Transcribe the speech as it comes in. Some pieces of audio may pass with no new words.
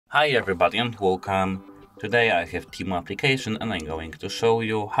Hi everybody and welcome. Today I have Temu application and I'm going to show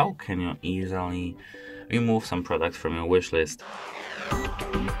you how can you easily remove some products from your wish list.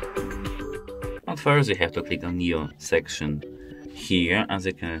 At first you have to click on new section. Here, as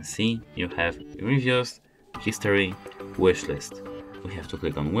you can see, you have reviews, history, wish list. We have to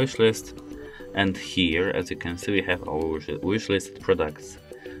click on wish list, and here, as you can see, we have our wish list products.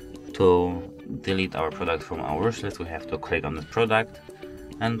 To delete our product from our wish list, we have to click on the product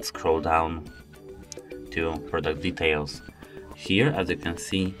and scroll down to product details. Here, as you can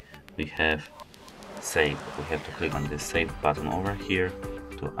see, we have save. We have to click on this save button over here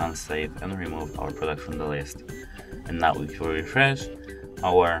to unsave and remove our product from the list. And now if we refresh,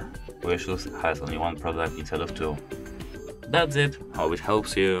 our wishlist has only one product instead of two. That's it. Hope it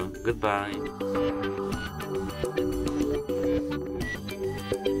helps you. Goodbye.